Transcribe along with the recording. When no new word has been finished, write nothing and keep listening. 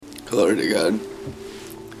Glory to God.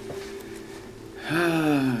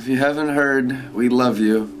 If you haven't heard, we love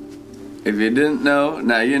you. If you didn't know,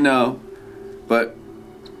 now you know. But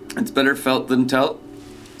it's better felt than telt.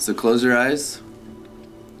 So close your eyes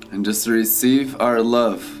and just receive our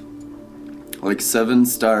love like 7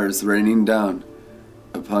 stars raining down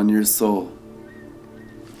upon your soul,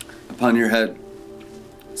 upon your head.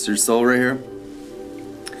 It's your soul right here.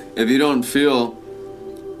 If you don't feel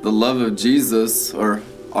the love of Jesus or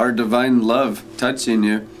our divine love touching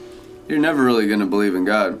you, you're never really going to believe in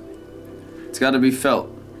God. It's got to be felt.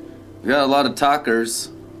 We got a lot of talkers.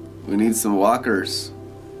 We need some walkers.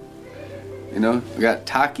 You know, we got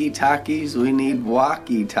talkies. We need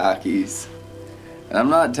walkie-talkies. And I'm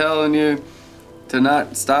not telling you to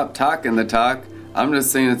not stop talking the talk. I'm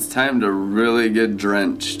just saying it's time to really get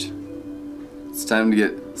drenched. It's time to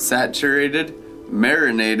get saturated,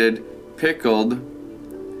 marinated, pickled,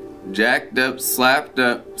 jacked up, slapped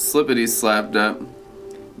up, slippity slapped up,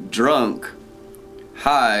 drunk,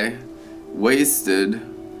 high, wasted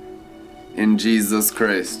in Jesus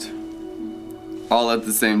Christ. All at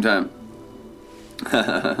the same time.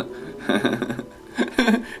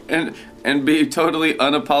 and be totally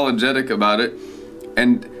unapologetic about it.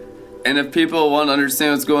 And if people want to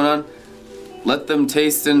understand what's going on, let them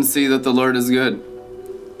taste and see that the Lord is good.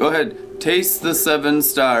 Go ahead, taste the 7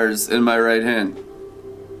 stars in my right hand.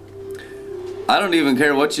 I don't even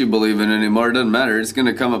care what you believe in anymore. It doesn't matter. It's going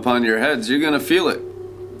to come upon your heads. You're going to feel it.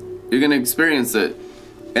 You're going to experience it.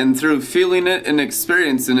 And through feeling it and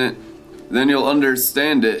experiencing it, then you'll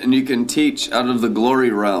understand it and you can teach out of the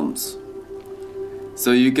glory realms.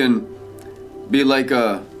 So you can be like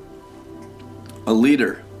a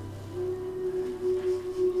leader.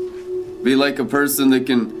 Be like a person that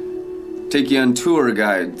can take you on tour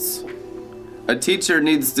guides. A teacher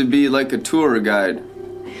needs to be like a tour guide.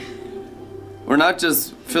 We're not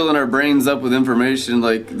just filling our brains up with information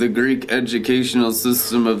like the Greek educational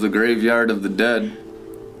system of the graveyard of the dead.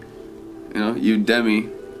 You know, you dummy.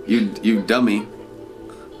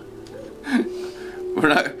 We're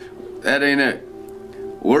not, that ain't it.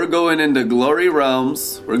 We're going into glory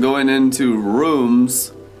realms. We're going into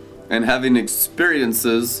rooms and having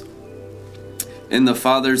experiences in the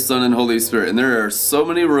Father, Son, and Holy Spirit. And there are so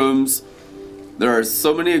many rooms. There are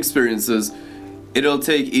so many experiences. It'll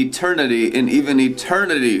take eternity, and even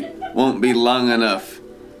eternity won't be long enough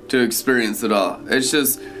to experience it all. It's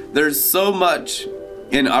just, there's so much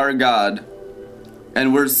in our God,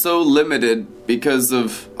 and we're so limited because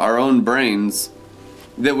of our own brains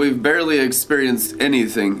that we've barely experienced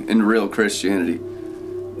anything in real Christianity.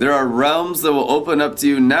 There are realms that will open up to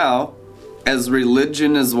you now as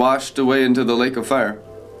religion is washed away into the lake of fire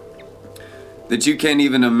that you can't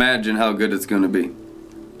even imagine how good it's going to be.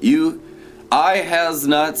 Eye has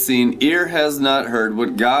not seen, ear has not heard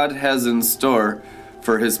what God has in store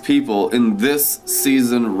for his people in this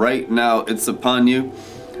season right now. It's upon you.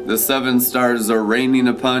 The 7 stars are raining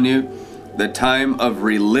upon you. The time of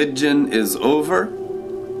religion is over.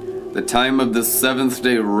 The time of the 7th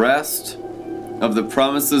day rest of the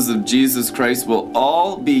promises of Jesus Christ will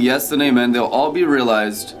all be yes and amen. They'll all be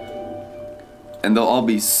realized. And they'll all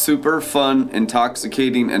be super fun,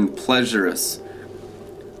 intoxicating, and pleasurous.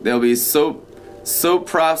 They'll be so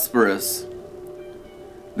prosperous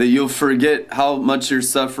that you'll forget how much your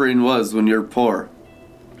suffering was when you're poor.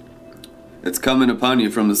 It's coming upon you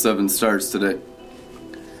from the 7 stars today.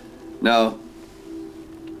 Now,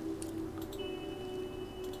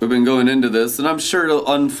 we've been going into this, and I'm sure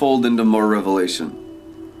it'll unfold into more revelation.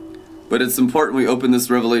 But it's important we open this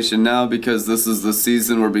revelation now because this is the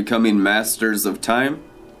season we're becoming masters of time,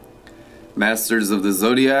 masters of the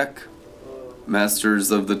zodiac,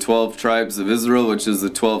 masters of the 12 tribes of Israel, which is the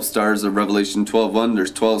 12 stars of Revelation 12:1.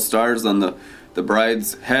 There's 12 stars on the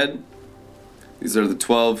bride's head. These are the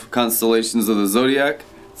 12 constellations of the zodiac.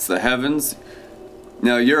 It's the heavens.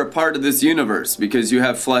 Now, you're a part of this universe because you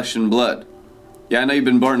have flesh and blood. Yeah, I know you've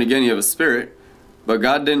been born again, you have a spirit, but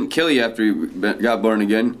God didn't kill you after you got born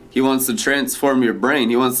again. He wants to transform your brain.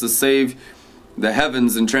 He wants to save the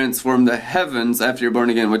heavens and transform the heavens after you're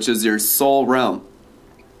born again, which is your soul realm.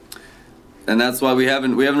 And that's why we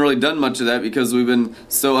haven't really done much of that because we've been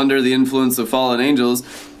so under the influence of fallen angels.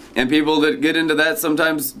 And people that get into that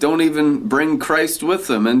sometimes don't even bring Christ with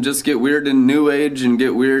them and just get weird in New Age and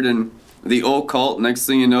get weird in the occult. Next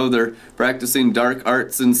thing you know, they're practicing dark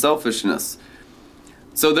arts and selfishness.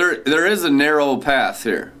 So there is a narrow path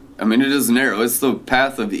here. I mean, it is narrow. It's the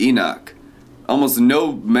path of Enoch. Almost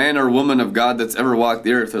no man or woman of God that's ever walked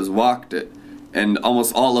the earth has walked it. And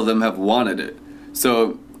almost all of them have wanted it.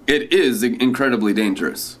 So it is incredibly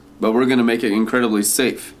dangerous. But we're going to make it incredibly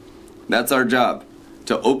safe. That's our job.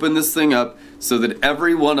 to open this thing up so that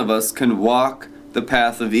every one of us can walk the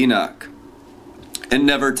path of Enoch and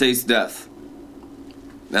never taste death.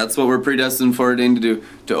 That's what we're predestined, foreordained to do,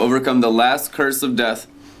 to overcome the last curse of death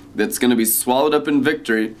that's going to be swallowed up in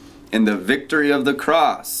victory, in the victory of the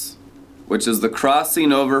cross, which is the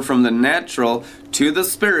crossing over from the natural to the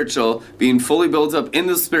spiritual, being fully built up in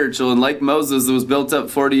the spiritual. And like Moses, who was built up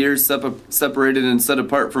 40 years, separated and set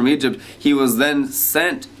apart from Egypt, he was then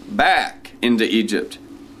sent back into Egypt.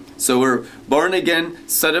 So we're born again,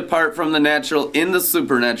 set apart from the natural, in the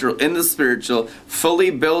supernatural, in the spiritual,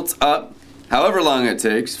 fully built up. However long it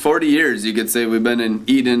takes, 40 years, you could say we've been in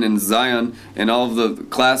Eden and Zion and all of the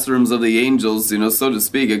classrooms of the angels, so to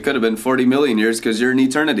speak. It could have been 40 million years because you're in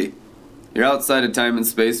eternity. You're outside of time and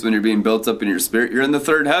space when you're being built up in your spirit. You're in the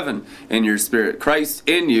third heaven in your spirit. Christ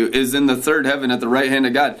in you is in the third heaven at the right hand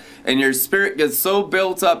of God. And your spirit gets so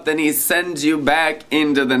built up, then he sends you back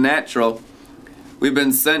into the natural. We've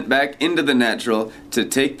been sent back into the natural to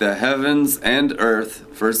take the heavens and earth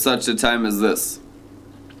for such a time as this.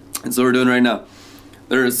 That's what we're doing right now.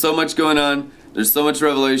 There is so much going on. There's so much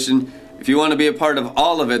revelation. If you want to be a part of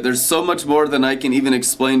all of it, there's so much more than I can even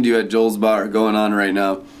explain to you at Joel's Bar going on right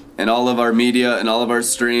now. And all of our media and all of our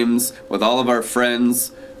streams, with all of our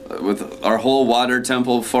friends, with our whole water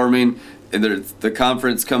temple forming, and there's the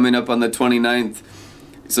conference coming up on the 29th.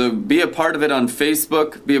 So be a part of it on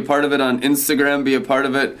Facebook, be a part of it on Instagram, be a part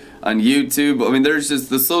of it on YouTube. I mean, there's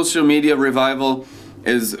just the social media revival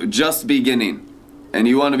is just beginning. And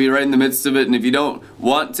you want to be right in the midst of it. And if you don't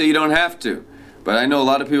want to, you don't have to. But I know a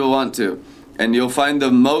lot of people want to. And you'll find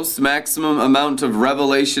the most maximum amount of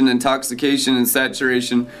revelation, intoxication, and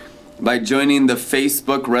saturation by joining the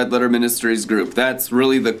Facebook Red Letter Ministries group. That's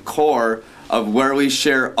really the core of where we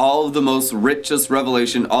share all of the most richest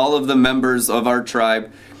revelation, all of the members of our tribe.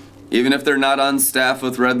 Even if they're not on staff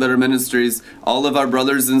with Red Letter Ministries, all of our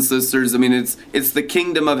brothers and sisters, I mean, it's the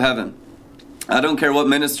kingdom of heaven. I don't care what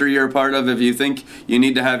ministry you're a part of. If you think you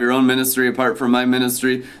need to have your own ministry apart from my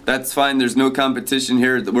ministry, that's fine. There's no competition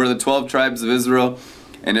here. We're the 12 tribes of Israel,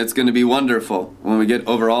 and it's going to be wonderful when we get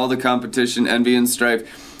over all the competition, envy, and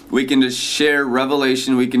strife. We can just share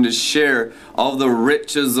revelation. We can just share all the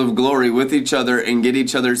riches of glory with each other and get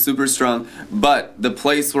each other super strong. But the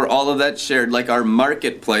place where all of that's shared, like our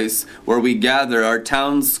marketplace where we gather, our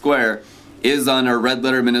town square, is on our Red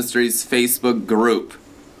Letter Ministries Facebook group.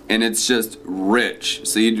 And it's just rich.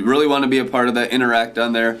 So you really want to be a part of that, interact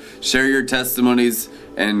on there, share your testimonies,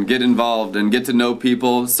 and get involved and get to know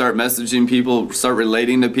people, start messaging people, start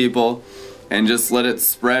relating to people, and just let it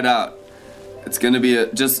spread out. It's going to be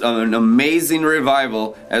just an amazing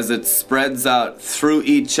revival as it spreads out through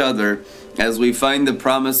each other, as we find the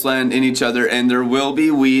promised land in each other. And there will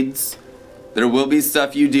be weeds. There will be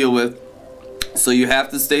stuff you deal with. So you have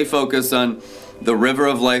to stay focused on the river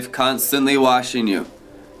of life constantly washing you.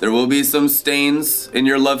 There will be some stains in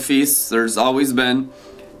your love feasts. There's always been.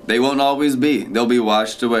 They won't always be. They'll be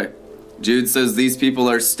washed away. Jude says these people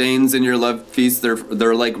are stains in your love feasts.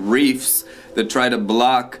 They're like reefs that try to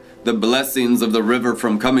block the blessings of the river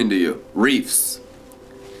from coming to you. Reefs.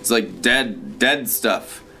 It's like dead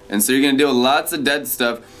stuff. And so you're going to deal with lots of dead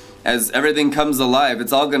stuff. As everything comes alive,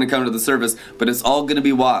 it's all going to come to the surface, but it's all going to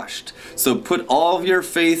be washed. So put all of your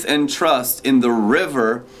faith and trust in the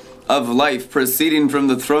river of life proceeding from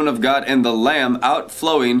the throne of God and the Lamb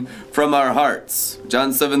outflowing from our hearts.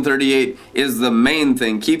 John 7:38 is the main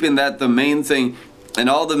thing, keeping that the main thing in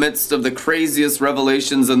all the midst of the craziest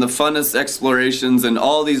revelations and the funnest explorations and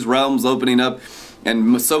all these realms opening up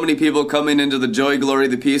and so many people coming into the joy glory,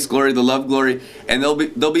 the peace glory, the love glory, and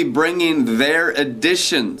they'll be bringing their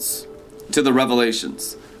additions to the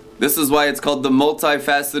revelations. This is why it's called the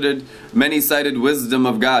multifaceted, many-sided wisdom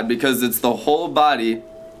of God, because it's the whole body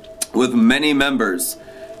with many members,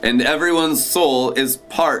 and everyone's soul is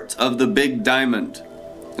part of the big diamond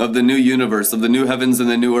of the new universe, of the new heavens and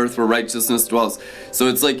the new earth where righteousness dwells. So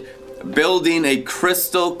it's like building a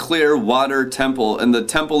crystal clear water temple, and the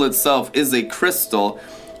temple itself is a crystal,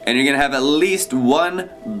 and you're going to have at least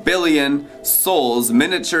 1 billion souls,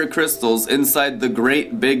 miniature crystals, inside the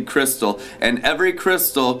great big crystal. And every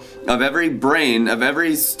crystal of every brain, of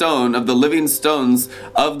every stone, of the living stones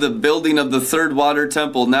of the building of the third water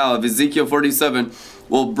temple now, of Ezekiel 47,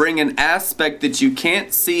 will bring an aspect that you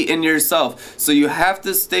can't see in yourself. So you have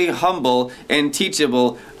to stay humble and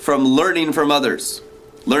teachable from learning from others.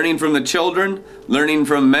 Learning from the children, learning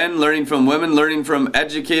from men, learning from women, learning from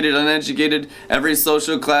educated, uneducated, every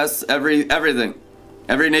social class, everything.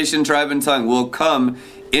 Every nation, tribe, and tongue will come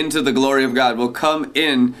into the glory of God, will come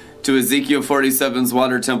in to Ezekiel 47's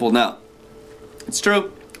water temple now. It's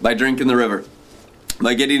true, by drinking the river.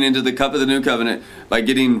 by getting into the cup of the new covenant, by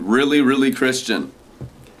getting really, really Christian.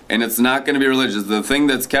 And it's not going to be religious. The thing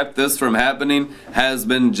that's kept this from happening has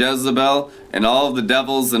been Jezebel and all the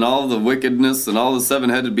devils and all the wickedness and all the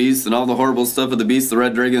seven-headed beasts and all the horrible stuff of the beast, the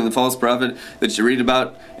red dragon, and the false prophet that you read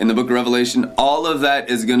about in the book of Revelation. All of that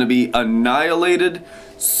is going to be annihilated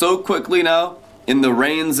so quickly now in the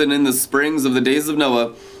rains and in the springs of the days of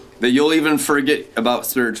Noah that you'll even forget about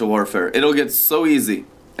spiritual warfare. It'll get so easy.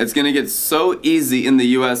 It's going to get so easy in the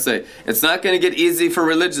USA. It's not going to get easy for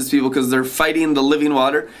religious people because they're fighting the living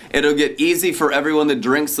water. It'll get easy for everyone that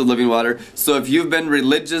drinks the living water. So if you've been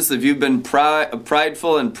religious, if you've been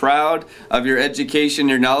prideful and proud of your education,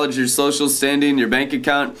 your knowledge, your social standing, your bank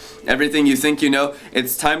account, everything you think you know,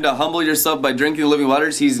 it's time to humble yourself by drinking the living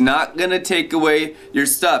waters. He's not going to take away your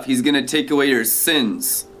stuff. He's going to take away your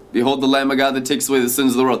sins. Behold the Lamb of God that takes away the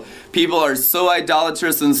sins of the world. People are so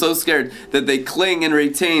idolatrous and so scared that they cling and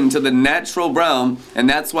retain to the natural realm, and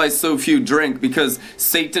that's why so few drink, because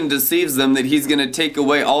Satan deceives them that he's going to take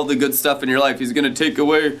away all the good stuff in your life. He's going to take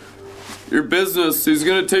away your business. He's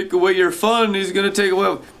going to take away your fun. He's going to take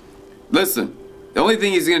away... Listen, the only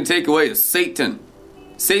thing he's going to take away is Satan.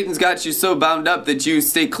 Satan's got you so bound up that you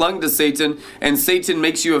stay clung to Satan, and Satan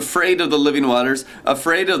makes you afraid of the living waters,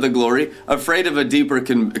 afraid of the glory, afraid of a deeper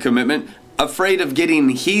commitment, afraid of getting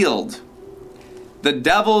healed. The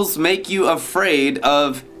devils make you afraid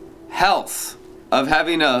of health, of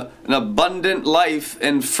having an abundant life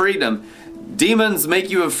and freedom. Demons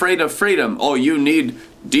make you afraid of freedom. Oh, you need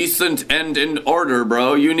decent and in order,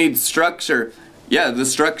 bro. You need structure. Yeah, the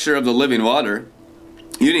structure of the living water.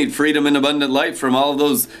 You need freedom and abundant life from all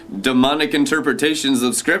those demonic interpretations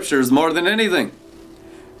of scriptures more than anything.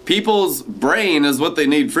 People's brain is what they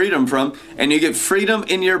need freedom from, and you get freedom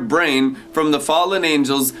in your brain from the fallen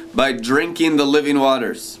angels by drinking the living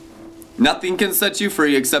waters. Nothing can set you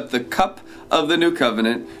free except the cup of the new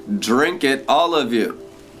covenant. Drink it, all of you.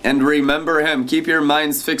 And remember him. Keep your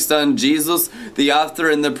minds fixed on Jesus, the author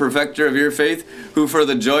and the perfecter of your faith, who for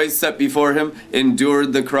the joy set before him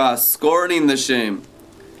endured the cross, scorning the shame.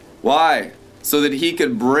 Why? So that he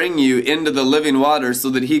could bring you into the living water,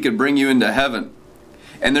 so that he could bring you into heaven.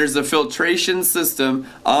 And there's a filtration system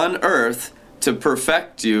on earth to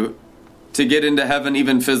perfect you to get into heaven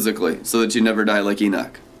even physically, so that you never die like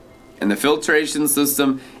Enoch. And the filtration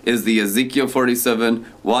system is the Ezekiel 47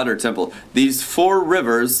 water temple. These 4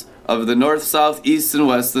 rivers of the north, south, east, and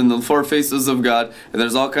west, and the 4 faces of God, and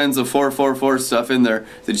there's all kinds of 444 stuff in there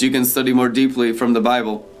that you can study more deeply from the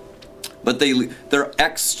Bible. But they're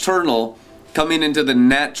external, coming into the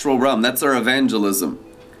natural realm. That's our evangelism.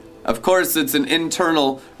 Of course, it's an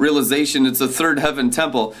internal realization. It's a third heaven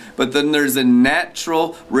temple. But then there's a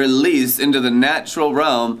natural release into the natural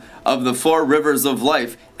realm of the 4 rivers of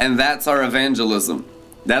life. And that's our evangelism.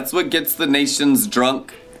 That's what gets the nations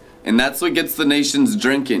drunk. And that's what gets the nations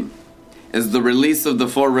drinking, is the release of the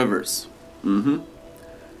 4 rivers. And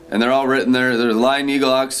they're all written there. They're lion,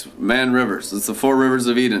 eagle, ox, man, rivers. It's the 4 rivers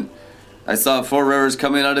of Eden. I saw 4 rivers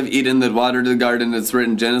coming out of Eden that watered the garden. It's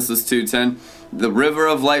written Genesis 2:10. The river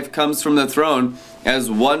of life comes from the throne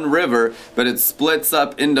as one river, but it splits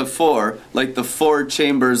up into 4, like the 4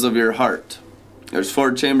 chambers of your heart. There's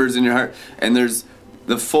 4 chambers in your heart, and there's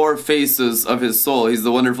the 4 faces of his soul. He's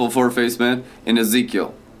the wonderful 4-faced man in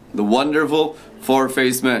Ezekiel. The wonderful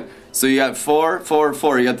 4-faced man. So you got 4, 4,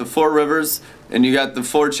 4. You got the 4 rivers, and you got the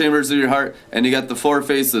 4 chambers of your heart, and you got the 4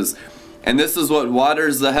 faces. And this is what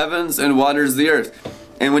waters the heavens and waters the earth.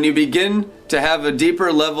 And when you begin to have a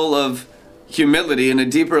deeper level of humility and a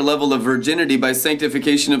deeper level of virginity by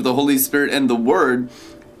sanctification of the Holy Spirit and the Word,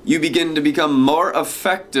 you begin to become more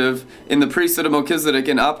effective in the priesthood of Melchizedek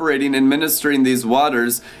in operating and ministering these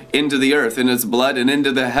waters into the earth, in its blood, and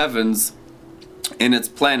into the heavens, in its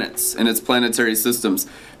planets, in its planetary systems.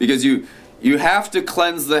 Because you have to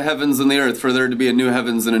cleanse the heavens and the earth for there to be a new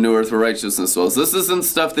heavens and a new earth where righteousness dwells. This isn't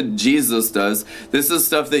stuff that Jesus does. This is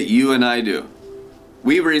stuff that you and I do.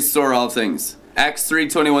 We restore all things. Acts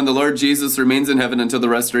 3:21, the Lord Jesus remains in heaven until the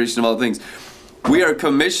restoration of all things. We are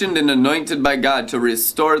commissioned and anointed by God to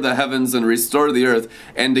restore the heavens and restore the earth,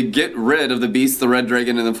 and to get rid of the beast, the red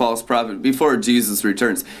dragon, and the false prophet before Jesus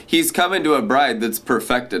returns. He's coming to a bride that's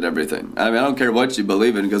perfected everything. I mean, I don't care what you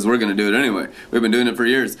believe in, because we're going to do it anyway. We've been doing it for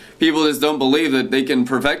years. People just don't believe that they can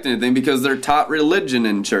perfect anything because they're taught religion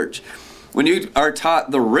in church. When you are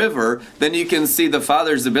taught the river, then you can see the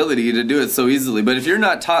Father's ability to do it so easily. But if you're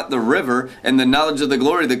not taught the river and the knowledge of the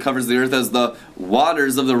glory that covers the earth as the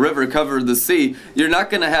waters of the river cover the sea, you're not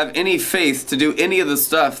going to have any faith to do any of the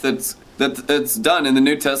stuff that's done in the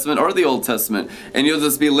New Testament or the Old Testament. And you'll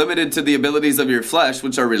just be limited to the abilities of your flesh,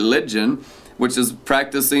 which are religion, which is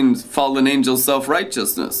practicing fallen angel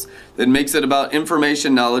self-righteousness. That makes it about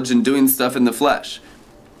information, knowledge, and doing stuff in the flesh.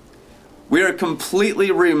 We are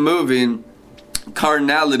completely removing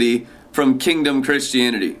carnality from kingdom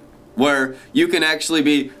Christianity, where you can actually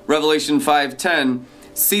be, Revelation 5:10,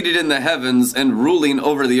 seated in the heavens and ruling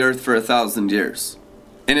over the earth for 1,000 years.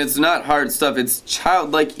 And it's not hard stuff. It's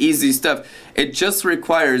childlike, easy stuff. It just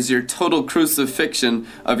requires your total crucifixion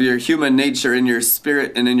of your human nature in your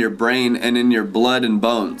spirit and in your brain and in your blood and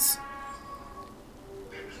bones.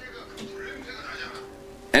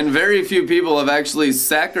 And very few people have actually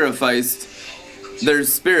sacrificed their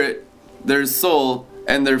spirit, their soul,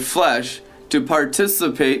 and their flesh to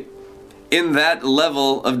participate in that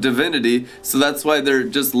level of divinity. So that's why they're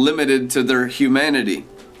just limited to their humanity.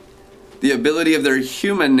 The ability of their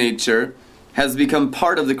human nature has become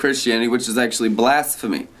part of the Christianity, which is actually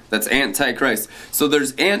blasphemy. That's antichrist. So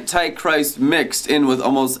there's antichrist mixed in with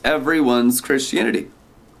almost everyone's Christianity.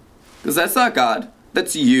 Because that's not God.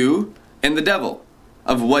 That's you and the devil.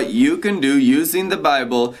 Of what you can do using the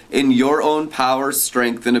Bible in your own power,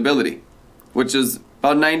 strength, and ability. Which is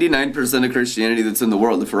about 99% of Christianity that's in the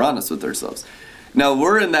world, if we're honest with ourselves. Now,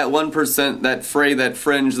 we're in that 1%, that fray, that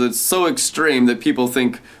fringe that's so extreme that people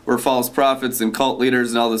think we're false prophets and cult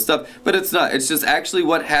leaders and all this stuff. But it's not. It's just actually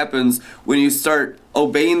what happens when you start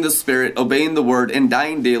obeying the Spirit, obeying the Word, and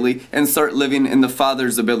dying daily, and start living in the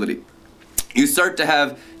Father's ability. You start to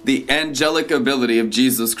have the angelic ability of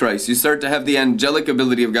Jesus Christ. You start to have the angelic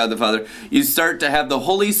ability of God the Father. You start to have the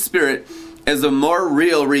Holy Spirit as a more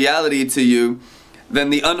real reality to you than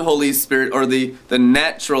the unholy spirit or the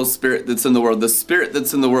natural spirit that's in the world. The spirit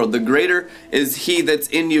that's in the world. The greater is he that's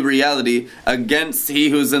in you reality against he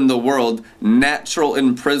who's in the world. Natural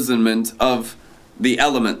imprisonment of the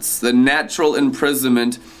elements. The natural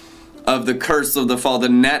imprisonment of the curse of the fall. The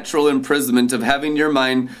natural imprisonment of having your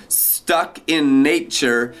mind stuck in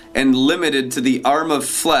nature and limited to the arm of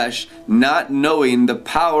flesh, not knowing the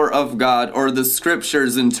power of God or the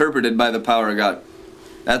scriptures interpreted by the power of God.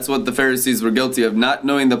 That's what the Pharisees were guilty of, not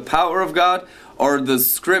knowing the power of God or the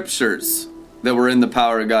scriptures that were in the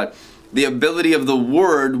power of God. The ability of the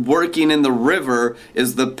Word working in the river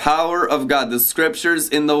is the power of God. The scriptures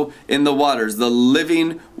in the waters, the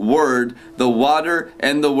living Word, the water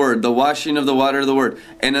and the Word, the washing of the water of the Word.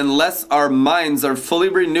 And unless our minds are fully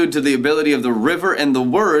renewed to the ability of the river and the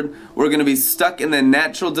Word, we're going to be stuck in the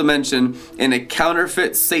natural dimension in a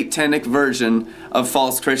counterfeit satanic version of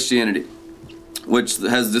false Christianity, which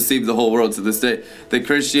has deceived the whole world to this day. That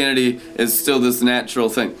Christianity is still this natural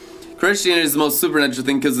thing. Christianity is the most supernatural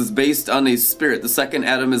thing because it's based on a spirit. The second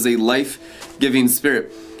Adam is a life-giving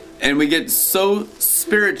spirit. And we get so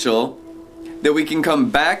spiritual that we can come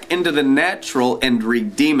back into the natural and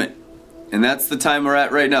redeem it. And that's the time we're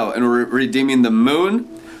at right now. And we're redeeming the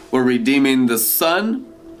moon. We're redeeming the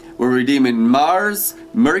sun. We're redeeming Mars,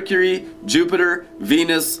 Mercury, Jupiter,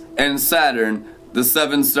 Venus, and Saturn, the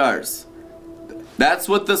 7 stars. That's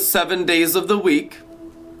what the 7 days of the week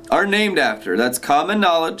are named after. That's common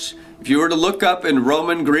knowledge. If you were to look up in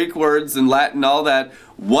Roman, Greek words and Latin, all that,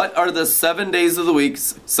 what are the 7 days of the week?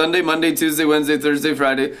 Sunday, Monday, Tuesday, Wednesday, Thursday,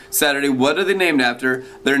 Friday, Saturday. What are they named after?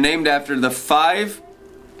 They're named after the five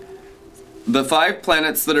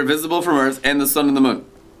planets that are visible from Earth and the sun and the moon.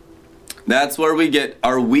 That's where we get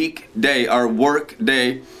our weekday, our work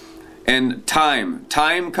day, and time.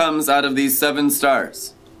 Time comes out of these 7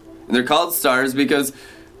 stars. And they're called stars because,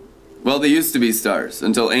 well, they used to be stars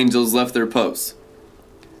until angels left their posts.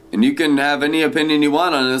 And you can have any opinion you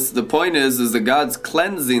want on this. The point is that God's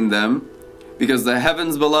cleansing them because the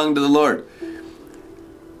heavens belong to the Lord.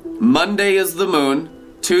 Monday is the moon,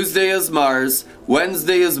 Tuesday is Mars,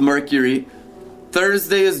 Wednesday is Mercury,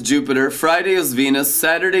 Thursday is Jupiter, Friday is Venus,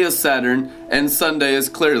 Saturday is Saturn, and Sunday is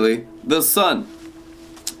clearly the sun.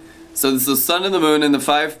 So it's the sun and the moon and the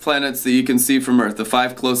 5 planets that you can see from Earth, the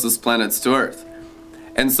 5 closest planets to Earth.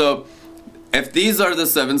 And so if these are the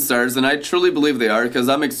 7 stars, and I truly believe they are because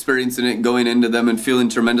I'm experiencing it, going into them and feeling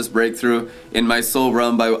tremendous breakthrough in my soul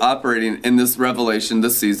realm by operating in this revelation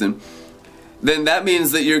this season, then that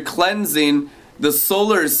means that you're cleansing the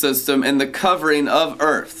solar system and the covering of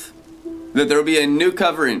Earth. That there will be a new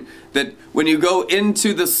covering. That when you go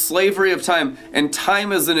into the slavery of time, and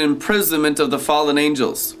time is an imprisonment of the fallen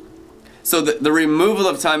angels. So the removal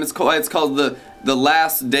of time, it's called the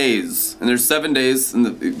last days. And there's 7 days,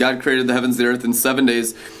 and God created the heavens and the earth in 7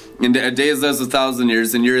 days. And a day is as 1,000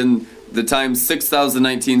 years, and you're in the time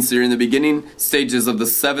 6019, so you're in the beginning stages of the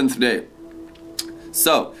 7th day.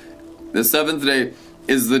 So, the 7th day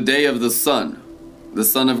is the day of the Son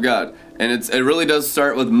of God. And it really does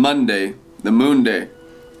start with Monday, the moon day.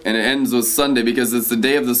 And it ends with Sunday because it's the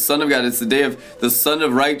day of the Son of God. It's the day of the Son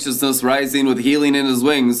of Righteousness rising with healing in his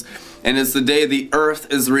wings. And it's the day the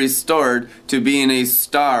earth is restored to being a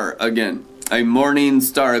star again. A morning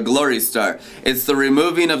star, a glory star. It's the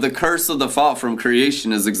removing of the curse of the fall from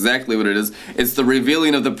creation is exactly what it is. It's the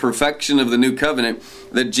revealing of the perfection of the new covenant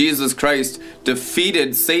that Jesus Christ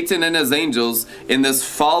defeated Satan and his angels in this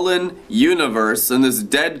fallen universe, in this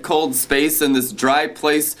dead, cold space, in this dry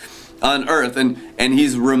place on earth, and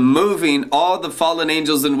he's removing all the fallen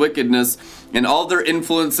angels and wickedness and all their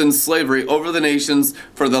influence and slavery over the nations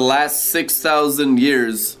for the last 6,000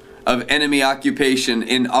 years of enemy occupation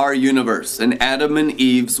in our universe, in Adam and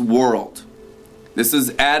Eve's world. This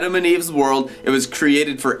is Adam and Eve's world. It was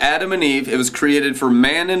created for Adam and Eve. It was created for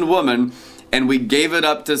man and woman, and we gave it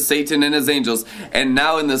up to Satan and his angels. And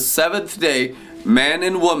now in the seventh day, man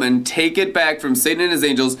and woman take it back from Satan and his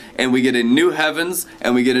angels, and we get a new heavens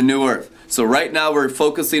and we get a new earth. So right now we're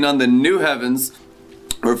focusing on the new heavens.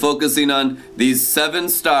 We're focusing on these 7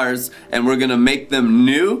 stars, and we're going to make them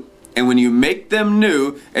new. And when you make them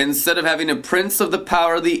new, instead of having a prince of the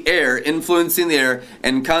power of the air influencing the air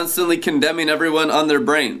and constantly condemning everyone on their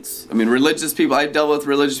brains. I mean, religious people, I dealt with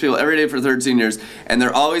religious people every day for 13 years, and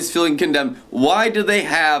they're always feeling condemned. Why do they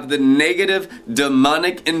have the negative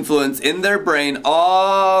demonic influence in their brain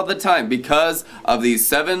all the time? Because of these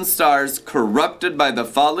 7 stars corrupted by the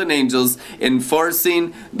fallen angels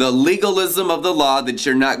enforcing the legalism of the law that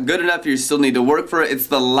you're not good enough, you still need to work for it. It's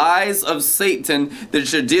the lies of Satan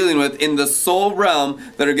that you're dealing with in the soul realm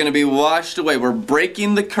that are going to be washed away. We're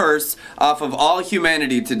breaking the curse off of all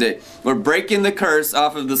humanity today. We're breaking the curse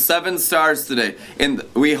off of the 7 stars today. And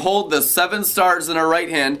we hold the 7 stars in our right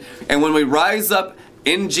hand, and when we rise up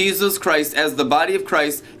in Jesus Christ as the body of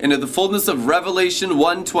Christ into the fullness of Revelation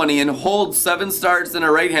 1:20 and hold 7 stars in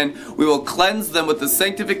our right hand, we will cleanse them with the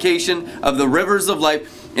sanctification of the rivers of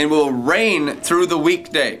life, and will reign through the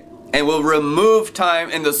weekday. And will remove time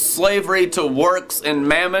and the slavery to works and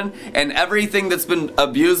mammon, and everything that's been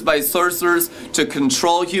abused by sorcerers to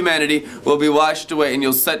control humanity will be washed away. And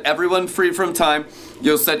you'll set everyone free from time.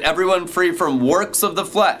 You'll set everyone free from works of the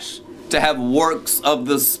flesh to have works of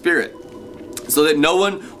the Spirit. So that no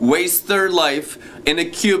one wastes their life in a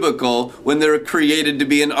cubicle when they're created to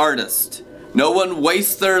be an artist. No one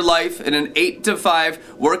wastes their life in an 8 to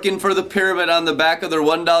 5 working for the pyramid on the back of their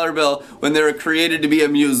 $1 bill when they were created to be a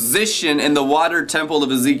musician in the water temple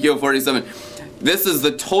of Ezekiel 47. This is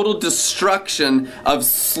the total destruction of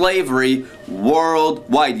slavery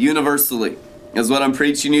worldwide, universally, is what I'm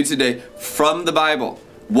preaching you today from the Bible.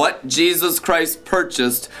 What Jesus Christ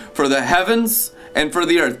purchased for the heavens and for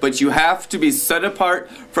the earth. But you have to be set apart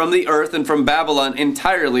from the earth and from Babylon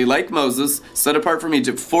entirely, like Moses, set apart from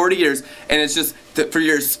Egypt 40 years. And it's just for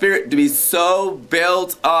your spirit to be so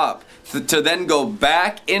built up to then go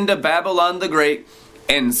back into Babylon the Great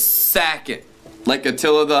and sack it like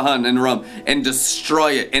Attila the Hun in Rome, and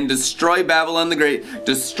destroy it, and destroy Babylon the Great,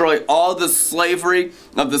 destroy all the slavery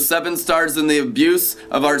of the 7 stars and the abuse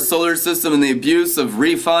of our solar system and the abuse of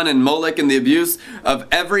Rephan and Molech and the abuse of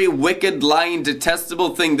every wicked, lying,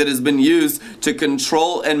 detestable thing that has been used to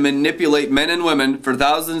control and manipulate men and women for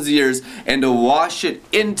thousands of years, and to wash it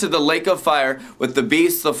into the lake of fire with the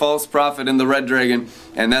beast, the false prophet, and the red dragon.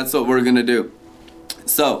 And that's what we're going to do.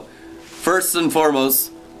 So, first and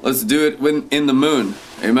foremost, let's do it in the moon.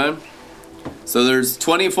 Amen? So there's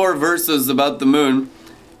 24 verses about the moon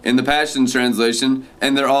in the Passion Translation,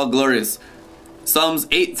 and they're all glorious. Psalms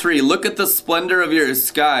 8:3, look at the splendor of your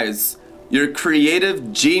skies, your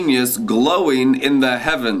creative genius glowing in the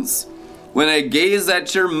heavens. When I gaze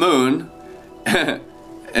at your moon,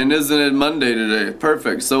 and isn't it Monday today?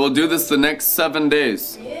 Perfect. So we'll do this the next 7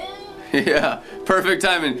 days. Yeah, perfect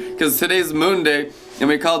timing, because today's Moon Day, and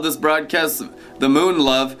we call this broadcast the Moon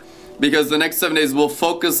Love, because the next 7 days we'll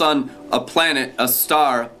focus on a planet, a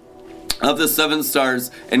star of the 7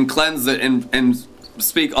 stars, and cleanse it and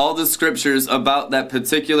speak all the scriptures about that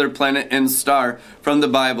particular planet and star from the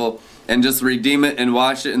Bible, and just redeem it and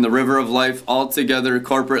wash it in the river of life all together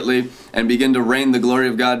corporately, and begin to rain the glory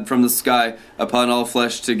of God from the sky upon all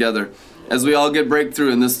flesh together, as we all get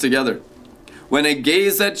breakthrough in this together. When I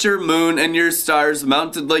gaze at your moon and your stars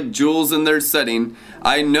mounted like jewels in their setting,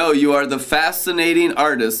 I know you are the fascinating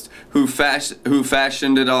artist who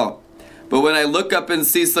fashioned it all. But when I look up and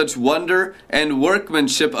see such wonder and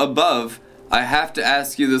workmanship above, I have to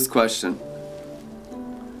ask you this question.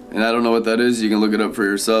 And I don't know what that is. You can look it up for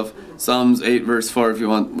yourself. Psalms 8 verse 4 if you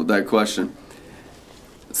want that question.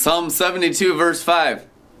 Psalm 72 verse 5.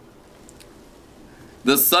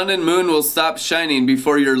 The sun and moon will stop shining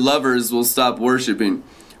before your lovers will stop worshiping.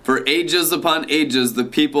 For ages upon ages the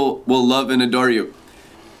people will love and adore you.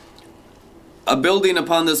 building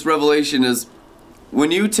upon this revelation is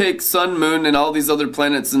when you take sun, moon, and all these other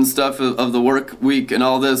planets and stuff of the work week and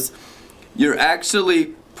all this, you're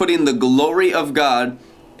actually putting the glory of God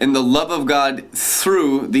and the love of God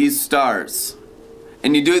through these stars.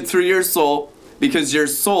 And you do it through your soul because your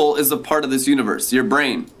soul is a part of this universe, your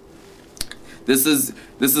brain. This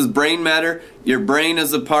is brain matter. Your brain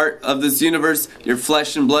is a part of this universe. Your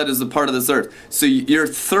flesh and blood is a part of this earth. So your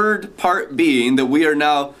third part being that we are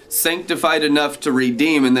now sanctified enough to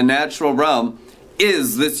redeem in the natural realm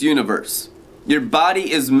is this universe. Your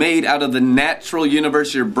body is made out of the natural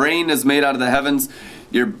universe. Your brain is made out of the heavens.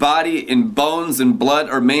 Your body and bones and blood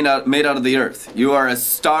are made out of the earth. You are a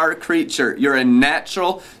star creature. You're a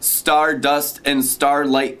natural stardust and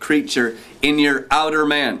starlight creature in your outer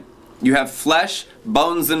man. You have flesh,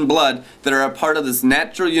 bones, and blood that are a part of this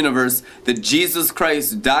natural universe that Jesus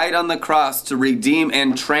Christ died on the cross to redeem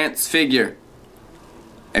and transfigure.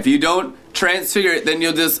 If you don't transfigure it, then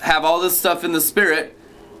you'll just have all this stuff in the spirit,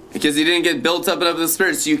 because you didn't get built up enough in the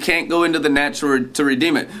spirit, so you can't go into the natural to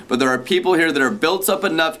redeem it. But there are people here that are built up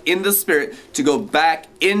enough in the spirit to go back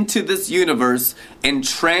into this universe and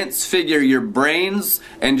transfigure your brains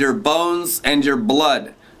and your bones and your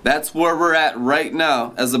blood. That's where we're at right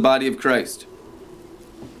now as the body of Christ.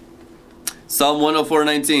 Psalm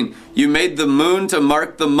 104:19. You made the moon to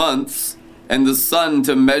mark the months and the sun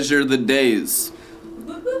to measure the days.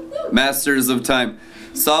 Masters of time.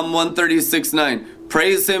 Psalm 136:9.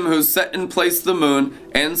 Praise him who set in place the moon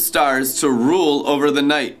and stars to rule over the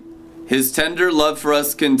night. His tender love for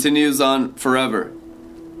us continues on forever.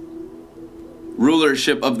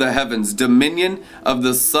 Rulership of the heavens, dominion of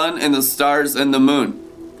the sun and the stars and the moon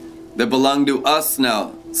that belong to us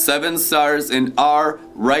now. 7 stars in our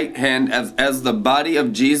right hand as the body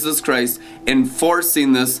of Jesus Christ,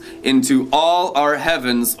 enforcing this into all our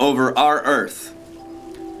heavens over our earth.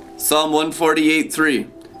 Psalm 148:3.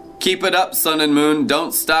 Keep it up, sun and moon,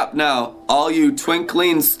 don't stop now, all you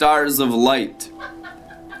twinkling stars of light.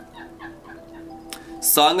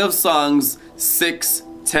 Song of Songs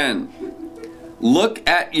 6:10. Look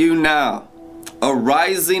at you now,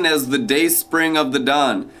 arising as the dayspring of the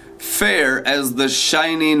dawn, fair as the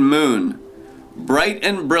shining moon, bright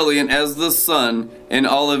and brilliant as the sun in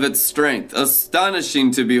all of its strength,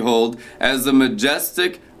 astonishing to behold as a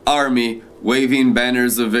majestic army waving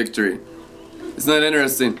banners of victory. Isn't that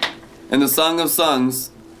interesting? In the Song of Songs,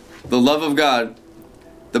 the love of God,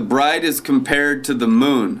 the bride is compared to the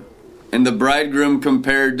moon, and the bridegroom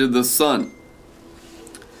compared to the sun.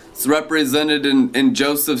 It's represented in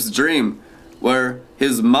Joseph's dream, where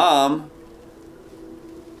his mom,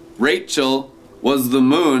 Rachel, was the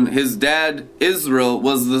moon, his dad, Israel,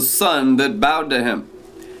 was the sun that bowed to him.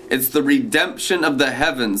 It's the redemption of the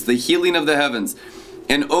heavens, the healing of the heavens.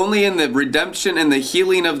 And only in the redemption and the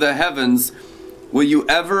healing of the heavens will you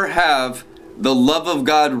ever have the love of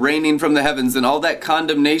God raining from the heavens and all that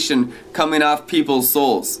condemnation coming off people's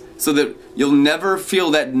souls, so that you'll never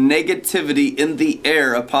feel that negativity in the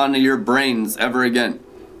air upon your brains ever again.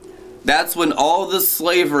 That's when all the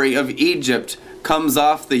slavery of Egypt comes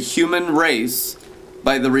off the human race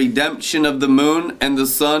by the redemption of the moon and the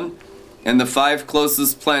sun and the 5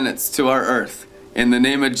 closest planets to our earth. In the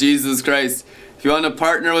name of Jesus Christ. If you want to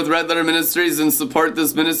partner with Red Letter Ministries and support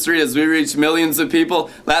this ministry as we reach millions of people,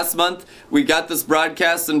 last month we got this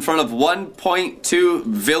broadcast in front of 1.2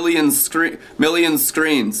 million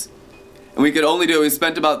screens. And we could only do it. We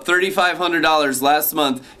spent about $3,500 last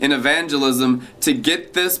month in evangelism to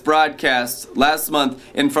get this broadcast last month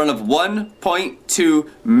in front of 1.2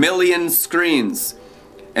 million screens.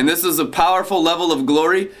 And this is a powerful level of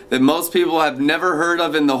glory that most people have never heard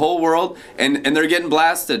of in the whole world, and they're getting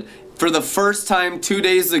blasted. For the first time 2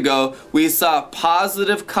 days ago, we saw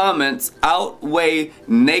positive comments outweigh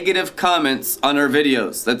negative comments on our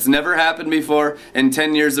videos. That's never happened before in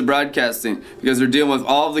 10 years of broadcasting, because we're dealing with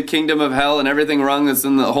all of the kingdom of hell and everything wrong that's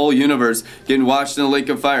in the whole universe getting washed in the lake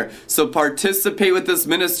of fire. So participate with this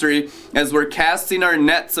ministry as we're casting our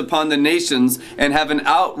nets upon the nations and have an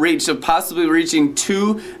outreach of possibly reaching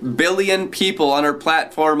 2 billion people on our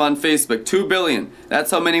platform on Facebook. 2 billion. That's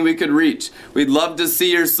how many we could reach. We'd love to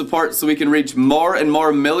see your support so we can reach more and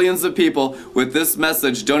more millions of people with this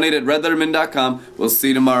message. Donate at redletterman.com. We'll see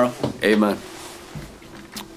you tomorrow. Amen.